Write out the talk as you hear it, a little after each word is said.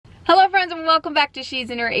Hello friends and welcome back to She's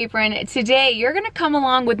in Her Apron. Today you're gonna come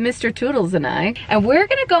along with Mr. Toodles and I, and we're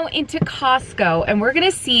gonna go into Costco and we're gonna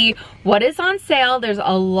see what is on sale. There's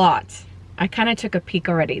a lot. I kind of took a peek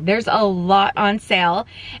already. There's a lot on sale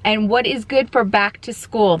and what is good for back to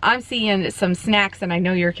school. I'm seeing some snacks and I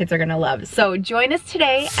know your kids are gonna love. So join us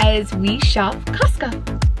today as we shop Costco.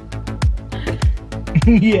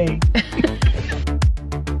 Yay.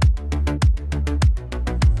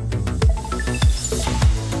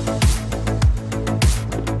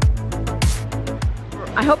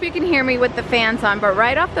 I hope you can hear me with the fans on, but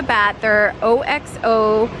right off the bat, they're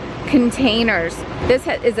OXO containers. This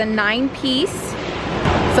is a 9-piece.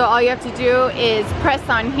 So all you have to do is press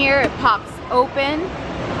on here, it pops open.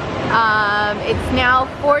 It's now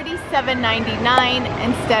 $47.99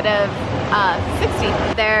 instead of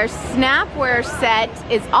 $60. Their Snapware set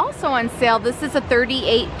is also on sale. This is a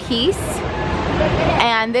 38-piece.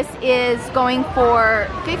 And this is going for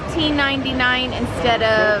 $15.99 instead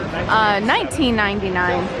of $19.99.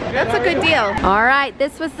 That's a good deal. All right,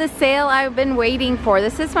 this was the sale I've been waiting for.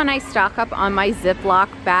 This is when I stock up on my Ziploc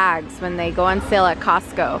bags when they go on sale at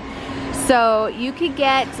Costco. So you could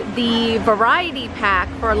get the variety pack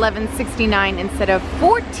for $11.69 instead of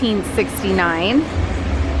 $14.69.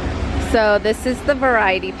 So this is the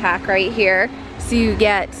variety pack right here. So you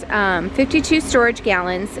get 52 storage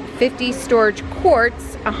gallons, 50 storage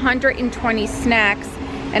quarts, 120 snacks,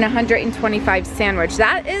 and 125 sandwich.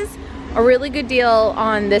 That is a really good deal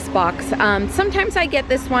on this box. Sometimes I get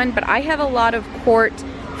this one, but I have a lot of quart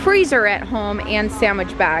freezer at home and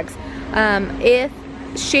sandwich bags. If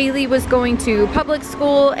Shaylee was going to public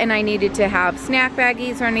school and I needed to have snack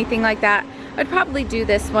baggies or anything like that, I'd probably do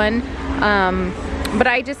this one. But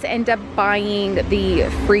I just end up buying the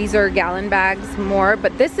freezer gallon bags more,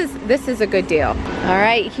 but this is a good deal. All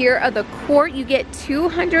right, here are the quart. You get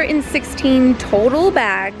 216 total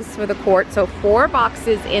bags for the quart, so 4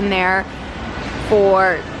 boxes in there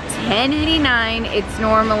for $10.89. It's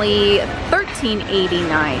normally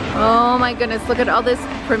 $13.89. Oh my goodness, look at all this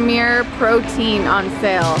Premier protein on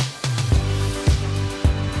sale.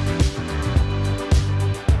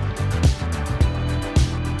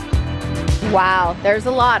 Wow, there's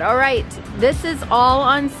a lot. All right, this is all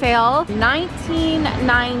on sale.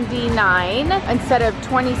 $19.99 instead of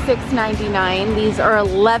 $26.99. These are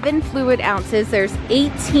 11 fluid ounces. There's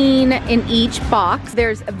 18 in each box.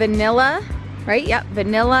 There's vanilla, right? Yep,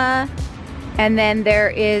 vanilla. And then there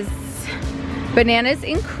is bananas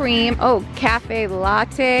and cream. Oh, cafe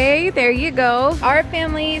latte. There you go. Our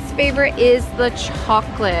family's favorite is the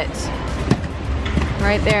chocolate.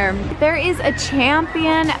 Right there. There is a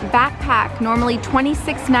Champion backpack, normally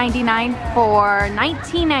 $26.99 for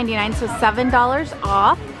 $19.99, so $7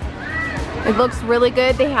 off. It looks really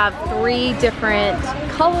good. They have 3 different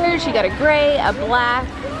colors. You got a gray, a black,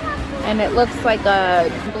 and it looks like a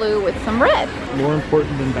blue with some red. More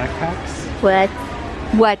important than backpacks? What?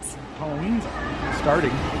 What? Halloween's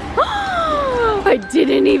starting. I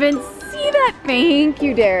didn't even see that. Thank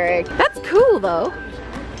you, Derek. That's cool though.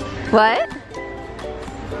 What?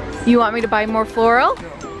 You want me to buy more floral?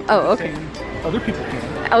 No, oh, okay. Other people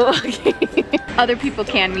can. Oh, okay. Other people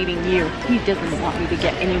can, meaning you. He doesn't want me to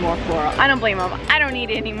get any more floral. I don't blame him. I don't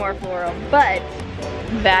need any more floral, but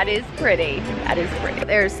that is pretty. That is pretty.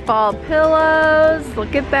 There's fall pillows.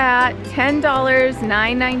 Look at that. $10,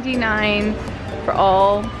 $9.99 for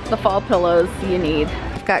all the fall pillows you need.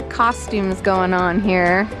 I've got costumes going on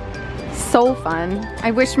here. So fun.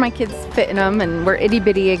 I wish my kids fit in them and were itty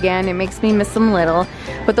bitty again. It makes me miss them little.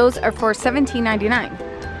 But those are for $17.99.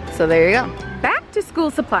 So there you go. Back to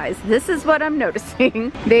school supplies. This is what I'm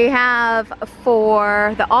noticing. They have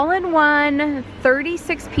for the all-in-one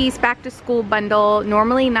 36-piece back to school bundle,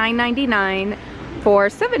 normally $9.99 for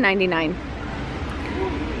 $7.99.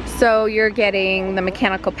 So you're getting the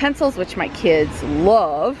mechanical pencils, which my kids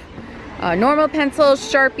love. Normal pencils,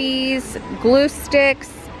 Sharpies, glue sticks,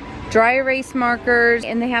 dry erase markers,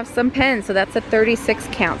 and they have some pens, so that's a 36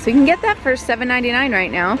 count. So you can get that for $7.99 right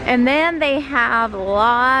now. And then they have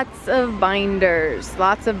lots of binders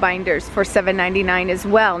for $7.99 as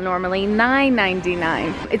well, normally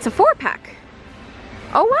 $9.99. It's a 4-pack.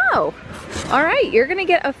 Oh wow. All right, you're gonna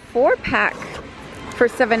get a 4-pack for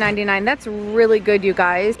 $7.99. That's really good, you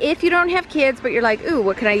guys. If you don't have kids, but you're like, ooh,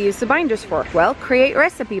 what can I use the binders for? Well, create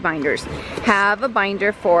recipe binders. Have a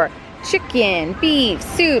binder for chicken, beef,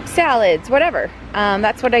 soup, salads, whatever.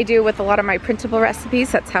 That's what I do with a lot of my printable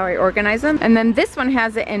recipes. That's how I organize them. And then this one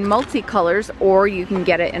has it in multicolors, or you can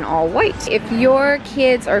get it in all white. If your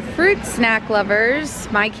kids are fruit snack lovers,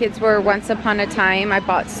 my kids were once upon a time. I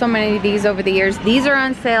bought so many of these over the years. These are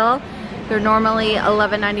on sale. They're normally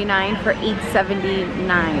 $11.99 for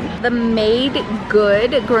 $8.79. The Made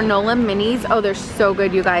Good granola minis. Oh, they're so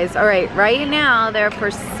good, you guys. All right, right now they're for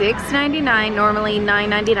 $6.99, normally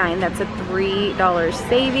 $9.99. That's a $3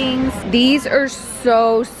 savings. These are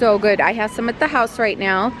so good. I have some at the house right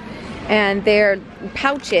now, and they're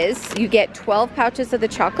pouches. You get 12 pouches of the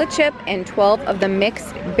chocolate chip and 12 of the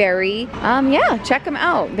mixed berry. Yeah, check them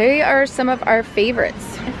out. They are some of our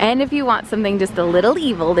favorites. And if you want something just a little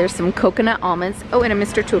evil, there's some coconut almonds. Oh, and a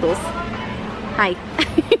Mr. Toodles. Hi.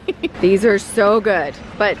 These are so good,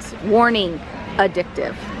 but warning,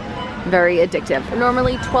 addictive. Very addictive.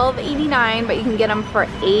 Normally $12.89, but you can get them for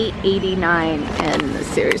 $8.89, and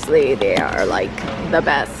seriously, they are like the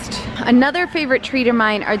best. Another favorite treat of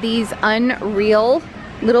mine are these Unreal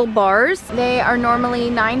little bars. They are normally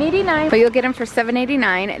 $9.89, but you'll get them for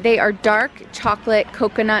 $7.89. They are dark chocolate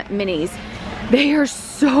coconut minis. They are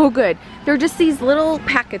so good. They're just these little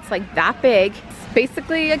packets like that big. It's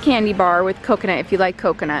basically a candy bar with coconut if you like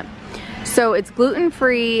coconut. So it's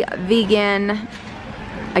gluten-free, vegan,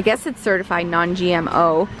 I guess it's certified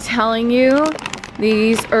non-GMO. Telling you,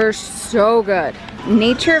 these are so good.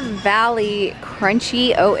 Nature Valley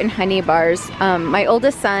Crunchy Oat and Honey Bars. My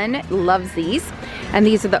oldest son loves these, and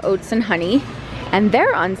these are the oats and honey, and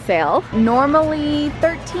they're on sale. Normally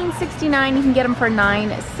 $13.69, you can get them for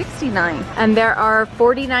 $9.69. And there are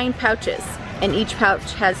 49 pouches, and each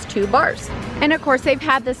pouch has 2 bars. And of course, they've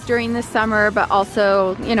had this during the summer, but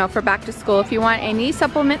also, you know, for back to school, if you want any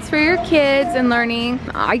supplements for your kids and learning.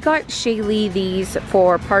 I got Shaylee these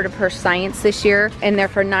for part of her science this year, and they're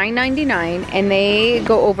for $9.99, and they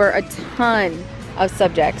go over a ton of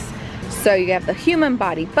subjects. So you have the human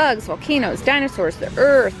body, bugs, volcanoes, dinosaurs, the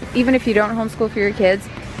earth. Even if you don't homeschool for your kids,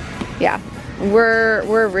 yeah,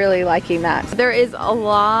 we're really liking that. There is a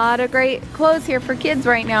lot of great clothes here for kids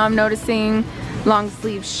right now. I'm noticing long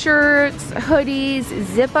sleeve shirts, hoodies,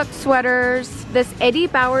 zip up sweaters. This Eddie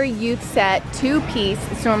Bauer youth set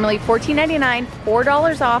 2-piece is normally $14.99,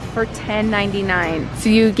 $4 off for $10.99. So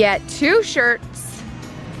you get 2 shirts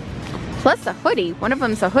plus a hoodie. One of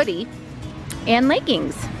them's a hoodie, and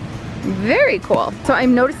leggings. Very cool. So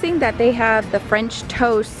I'm noticing that they have the French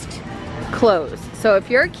toast clothes. So if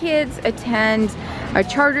your kids attend a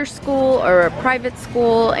charter school or a private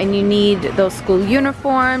school and you need those school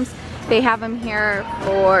uniforms, they have them here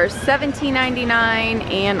for $17.99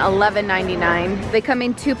 and $11.99. They come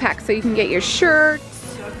in 2-packs, so you can get your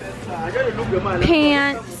shirts,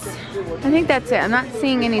 pants. I think that's it. I'm not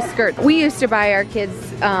seeing any skirts. We used to buy our kids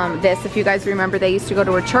this, if you guys remember. They used to go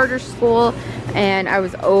to a charter school, and I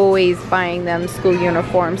was always buying them school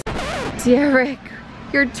uniforms. Derek,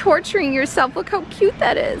 you're torturing yourself. Look how cute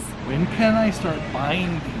that is. When can I start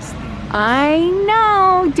buying these things? I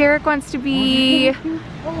know. Derek wants to be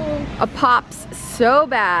a Pops so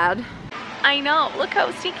bad. I know. Look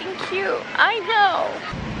how stinking cute. I know.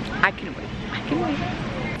 I can wait. I can wait.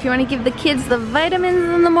 If you want to give the kids the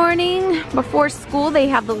vitamins in the morning before school, they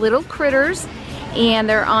have the little critters, and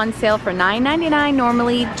they're on sale for $9.99,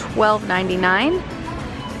 normally $12.99.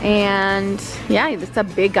 And yeah, it's a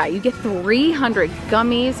big guy. You get 300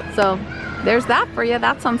 gummies. So there's that for you.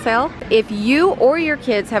 That's on sale. If you or your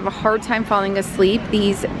kids have a hard time falling asleep,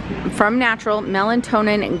 these From Natural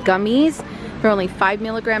melatonin gummies, they're only 5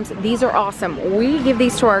 milligrams. These are awesome. We give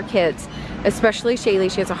these to our kids, especially Shaylee.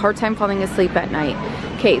 She has a hard time falling asleep at night.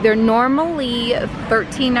 Okay, they're normally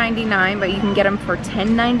 $13.99, but you can get them for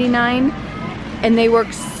 $10.99, and they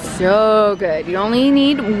work so good. You only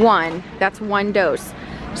need 1. That's 1 dose.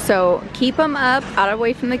 So keep them up, out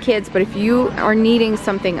away from the kids, but if you are needing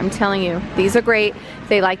something, I'm telling you, these are great.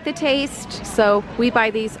 They like the taste, so we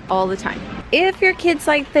buy these all the time. If your kids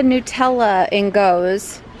like the Nutella and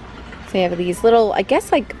Goes, so they have these little, I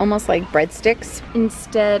guess like almost like breadsticks.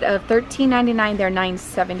 Instead of $13.99, they're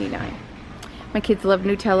 $9.79. My kids love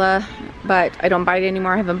Nutella, but I don't buy it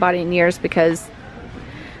anymore. I haven't bought it in years because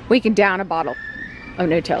we can down a bottle of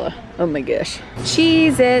Nutella. Oh my gosh.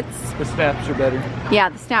 Cheez-Its. The snaps are better. Yeah,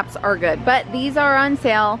 the snaps are good, but these are on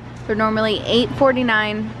sale. They're normally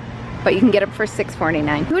 $8.49, but you can get them for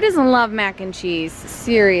 $6.49. Who doesn't love mac and cheese?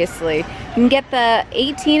 Seriously. You can get the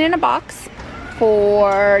 18 in a box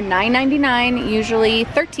for $9.99, usually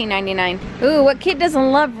 $13.99. Ooh, what kid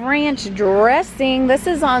doesn't love ranch dressing? This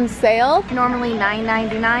is on sale. Normally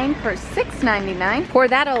 $9.99 for $6.99. Pour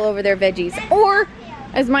that all over their veggies. Or,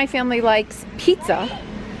 as my family likes, pizza.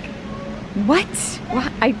 What?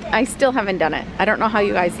 I still haven't done it. I don't know how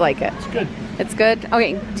you guys like it. It's good. It's good?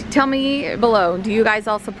 Okay, tell me below, do you guys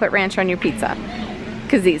also put ranch on your pizza?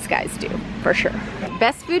 Because these guys do, for sure.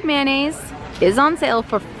 Best Food mayonnaise, is on sale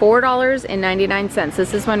for $4.99.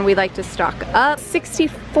 This is when we like to stock up.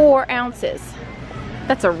 64 ounces.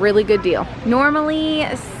 That's a really good deal. Normally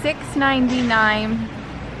 $6.99.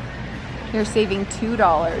 You're saving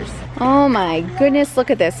 $2. Oh my goodness, look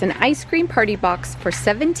at this. An ice cream party box for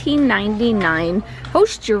 $17.99.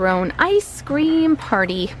 Host your own ice cream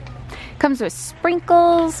party. Comes with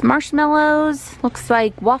sprinkles, marshmallows, looks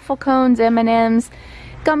like waffle cones, M&Ms,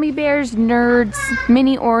 gummy bears, Nerds,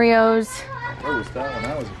 mini Oreos. Where was that when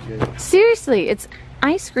I was a kid? Seriously, it's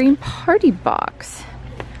ice cream party box.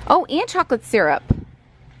 Oh, and chocolate syrup.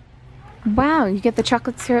 Wow, you get the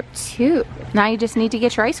chocolate syrup too. Now you just need to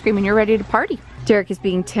get your ice cream and you're ready to party. Derek is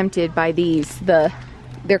being tempted by these. They're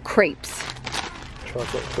crepes.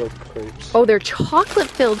 Chocolate filled crepes. Oh, they're chocolate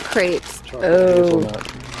filled crepes. Hazelnut.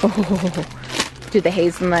 Oh, did the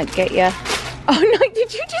hazelnut get you? Oh no,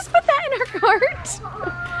 did you just put that in our cart?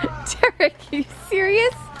 Derek, are you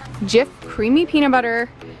serious? Jif creamy peanut butter.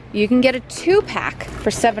 You can get a 2-pack for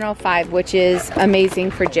 $7.05, which is amazing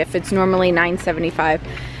for Jif. It's normally $9.75.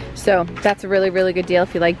 So that's a really, really good deal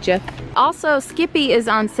if you like Jif. Also, Skippy is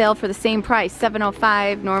on sale for the same price,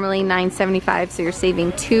 $7.05, normally $9.75, so you're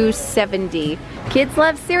saving $2.70. Kids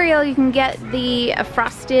love cereal. You can get the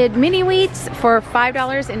frosted mini wheats for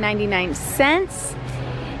 $5.99,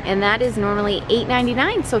 and that is normally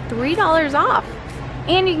 $8.99, so $3 off.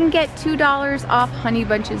 And you can get $2 off Honey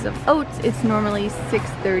Bunches of Oats. It's normally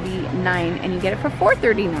 $6.39, and you get it for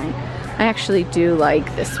 $4.39. I actually do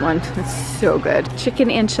like this one. It's so good.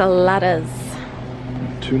 Chicken enchiladas.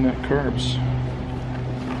 2 net carbs.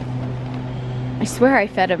 I swear I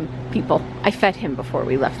fed him, people. I fed him before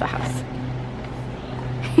we left the house.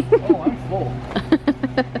 Oh, I'm full.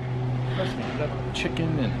 Trust me, that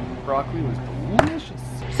chicken and broccoli was delicious.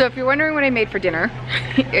 So if you're wondering what I made for dinner,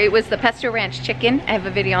 it was the pesto ranch chicken. I have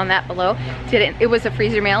a video on that below. It was a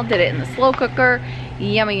freezer meal, did it in the slow cooker.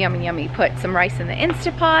 Yummy, yummy, yummy. Put some rice in the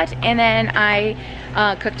Instapot, and then I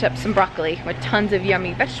cooked up some broccoli with tons of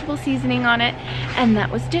yummy vegetable seasoning on it, and that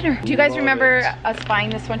was dinner. Do you guys remember us buying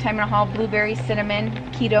this one time in a haul? Blueberry cinnamon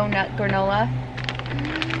keto nut granola.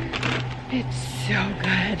 It's so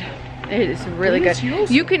good. It is really good.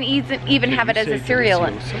 You can even have it as a cereal.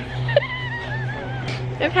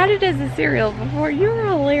 I've had it as a cereal before. You're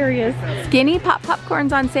hilarious. Skinny Pop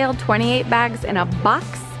Popcorn's on sale, 28 bags in a box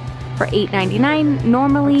for $8.99,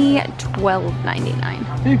 normally $12.99.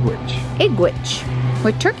 Eggwich. Eggwich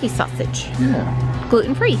with turkey sausage. Yeah.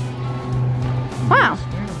 Gluten-free. Wow.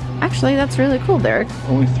 Actually, that's really cool, Derek.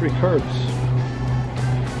 Only 3 carbs.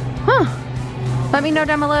 Huh. Let me know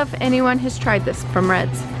down below if anyone has tried this from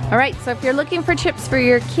Red's. All right, so if you're looking for chips for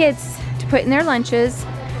your kids to put in their lunches,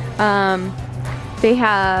 they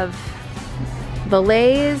have the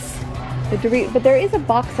Lay's, the Doritos, but there is a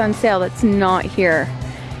box on sale that's not here.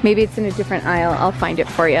 Maybe it's in a different aisle. I'll find it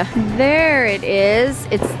for you. There it is.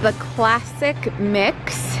 It's the classic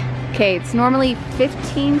mix. Okay, it's normally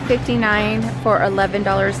 $15.59 for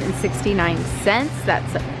 $11.69.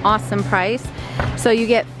 That's an awesome price. So you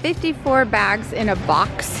get 54 bags in a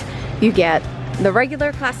box. You get the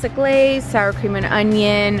regular classic Lay's, sour cream and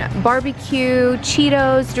onion, barbecue,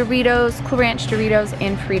 Cheetos, Doritos, Cool Ranch Doritos,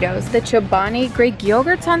 and Fritos. The Chobani Greek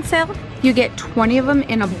yogurt's on sale. You get 20 of them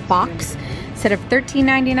in a box. Instead of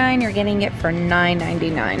 $13.99, you're getting it for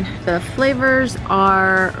 $9.99. The flavors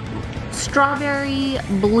are strawberry,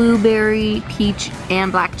 blueberry, peach,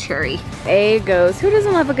 and black cherry. Eggos. Who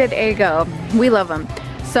doesn't love a good Eggo? We love them.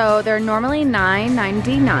 So they're normally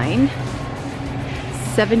 $9.99.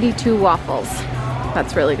 72 waffles.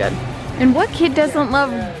 That's really good. And what kid doesn't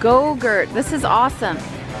love Go-Gurt? This is awesome.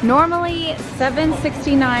 Normally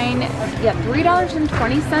 $7.69, yeah,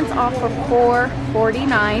 $3.20 off for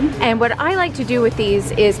 $4.49. And what I like to do with these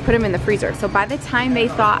is put them in the freezer. So by the time they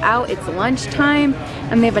thaw out, it's lunchtime,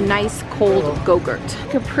 and they have a nice cold Go-Gurt.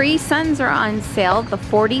 Capri Suns are on sale, the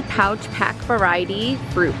 40 pouch pack variety,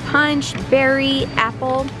 fruit punch, berry,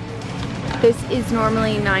 apple. This is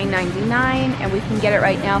normally $9.99, and we can get it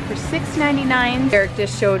right now for $6.99. Eric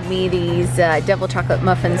just showed me these devil chocolate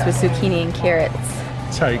muffins with zucchini and carrots.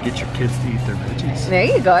 That's how you get your kids to eat their veggies. There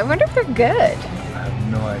you go. I wonder if they're good. I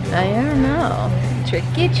have no idea. I don't know.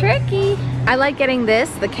 Tricky, tricky. I like getting this,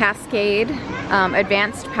 the Cascade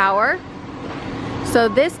Advanced Power. So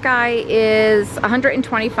this guy is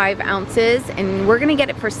 125 ounces, and we're gonna get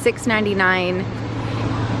it for $6.99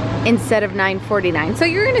 instead of $9.49. So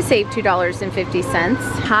you're gonna save $2.50.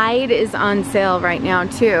 Tide is on sale right now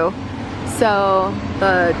too. So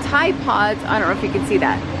the Tide Pods, I don't know if you can see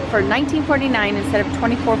that, for $19.49 instead of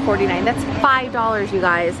 $24.49. That's $5, you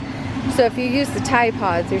guys. So if you use the Tide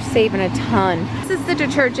Pods, you're saving a ton. This is the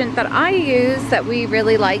detergent that I use that we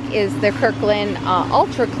really like, is the Kirkland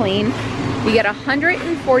Ultra Clean. You get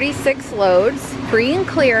 146 loads, free and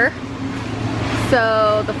clear.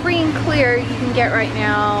 So the free and clear you can get right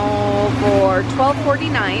now for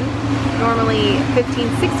 $12.49, normally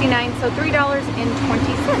 $15.69, so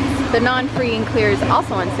 $3.20. The non-free and clear is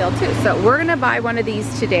also on sale too. So we're gonna buy one of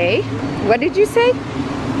these today. What did you say?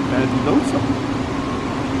 Fabuloso.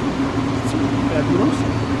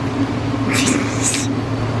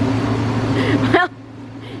 Well,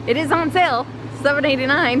 it is on sale,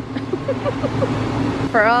 $7.89.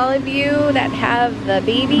 For all of you that have the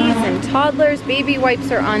babies and toddlers, baby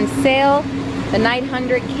wipes are on sale. The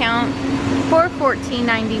 900 count for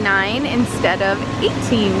 $14.99 instead of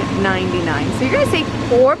 $18.99. So you're gonna save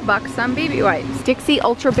 $4 on baby wipes. Dixie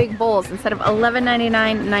Ultra Big Bowls instead of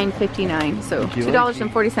 $11.99, $9.59. So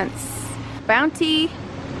 $2.40. Bounty,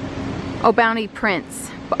 oh, Bounty Prints.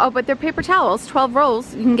 Oh, but they're paper towels, 12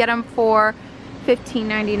 rolls. You can get them for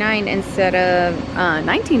 $15.99 instead of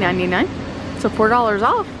 $19.99. So $4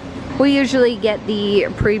 off. We usually get the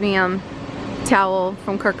premium towel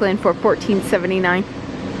from Kirkland for $14.79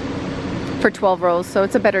 for 12 rolls, so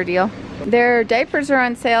it's a better deal. Their diapers are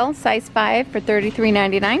on sale, size 5 for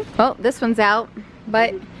 $33.99. Oh, this one's out,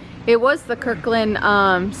 but it was the Kirkland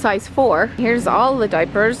size 4. Here's all the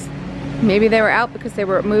diapers. Maybe they were out because they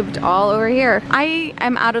were moved all over here. I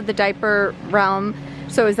am out of the diaper realm,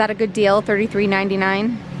 so is that a good deal,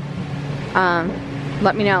 $33.99?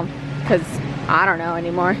 Let me know, because I don't know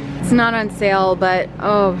anymore. It's not on sale, but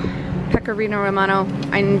oh, Pecorino Romano,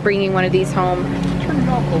 I'm bringing one of these home. Turn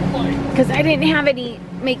off the light. Because I didn't have any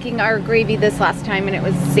making our gravy this last time, and it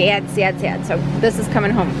was sad, sad, sad. So this is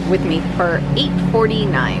coming home with me for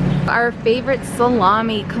 $8.49. Our favorite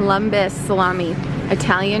salami, Columbus salami,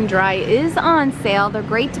 Italian dry, is on sale. They're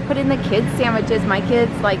great to put in the kids' sandwiches. My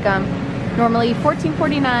kids like normally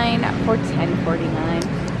 $14.49 for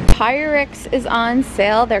 $10.49. Pyrex is on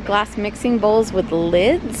sale. They're glass mixing bowls with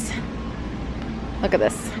lids. Look at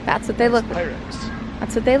this. That's what they look like. Pyrex.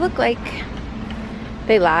 That's what they look like.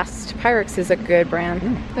 They last. Pyrex is a good brand.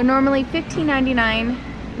 They're normally $15.99. You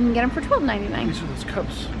can get them for $12.99. These are those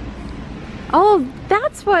cups. Oh,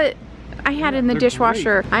 that's what I had in the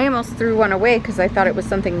dishwasher. Great. I almost threw one away because I thought it was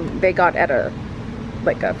something they got at a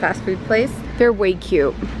fast food place. They're way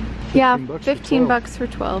cute. Yeah, 15 bucks for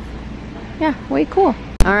 12. Yeah, way cool.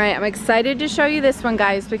 All right, I'm excited to show you this one,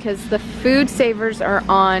 guys, because the food savers are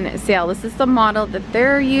on sale. This is the model that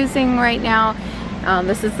they're using right now.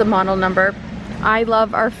 This is the model number. I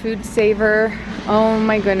love our food saver. Oh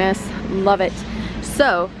my goodness, love it.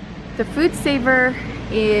 So the food saver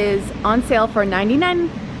is on sale for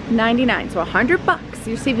 $99.99, so 100 bucks.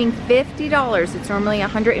 You're saving $50. It's normally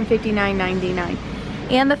 $159.99.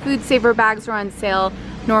 And the food saver bags are on sale.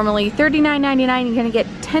 Normally $39.99, you're gonna get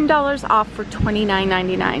 $10 off for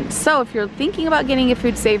 $29.99. So if you're thinking about getting a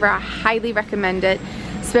food saver, I highly recommend it,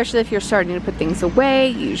 especially if you're starting to put things away,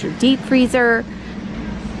 use your deep freezer.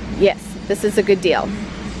 Yes, this is a good deal.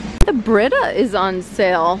 The Brita is on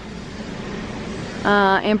sale,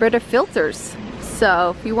 and Brita filters.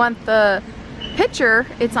 So if you want the pitcher,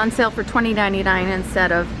 it's on sale for $20.99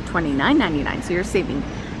 instead of $29.99. So you're saving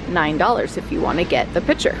 $9 if you want to get the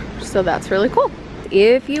pitcher. So that's really cool.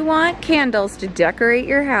 If you want candles to decorate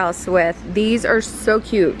your house with, these are so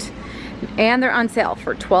cute. And they're on sale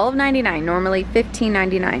for $12.99, normally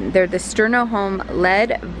 $15.99. They're the Sterno Home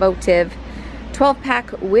LED Votive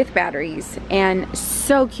 12-pack with batteries, and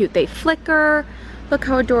so cute. They flicker. Look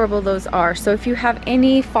how adorable those are. So if you have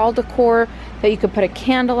any fall decor that you could put a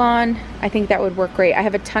candle on, I think that would work great. I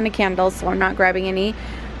have a ton of candles, so I'm not grabbing any,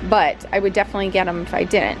 but I would definitely get them if I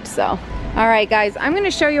didn't. So all right, guys, I'm going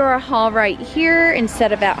to show you our haul right here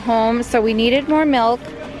instead of at home. So we needed more milk,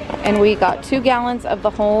 and we got 2 gallons of the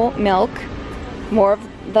whole milk, more of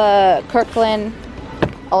the Kirkland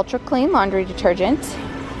Ultra Clean laundry detergent.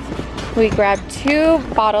 We grabbed 2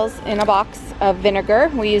 bottles in a box of vinegar.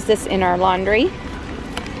 We use this in our laundry.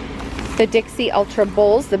 The Dixie Ultra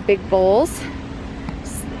bowls, the big bowls.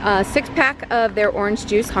 6-pack of their orange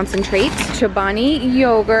juice concentrate. Chobani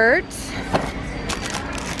yogurt.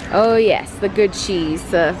 Oh yes, the good cheese,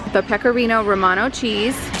 the Pecorino Romano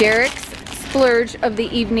cheese. Derek's splurge of the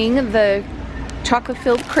evening, the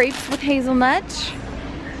chocolate-filled crepes with hazelnut.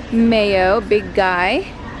 Mayo, big guy,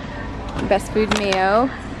 best food mayo.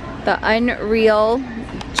 The Unreal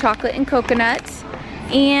chocolate and coconut.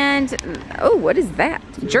 And, oh, what is that?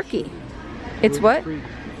 Jerky. It's what?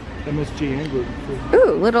 MSG and gluten-free.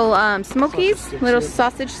 Ooh, little smokies, little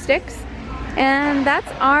sausage sticks. And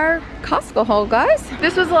that's our Costco haul, guys.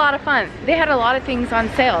 This was a lot of fun. They had a lot of things on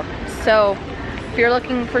sale. So if you're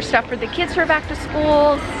looking for stuff for the kids for back to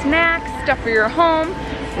school, snacks, stuff for your home,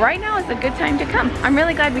 right now is a good time to come. I'm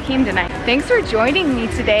really glad we came tonight. Thanks for joining me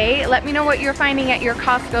today. Let me know what you're finding at your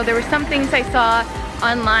Costco. There were some things I saw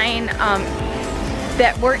online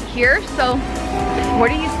that weren't here, so what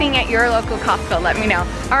are you seeing at your local Costco? Let me know.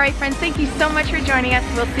 All right, friends, thank you so much for joining us.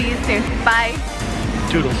 We'll see you soon. Bye.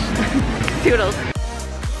 Toodles. Toodles.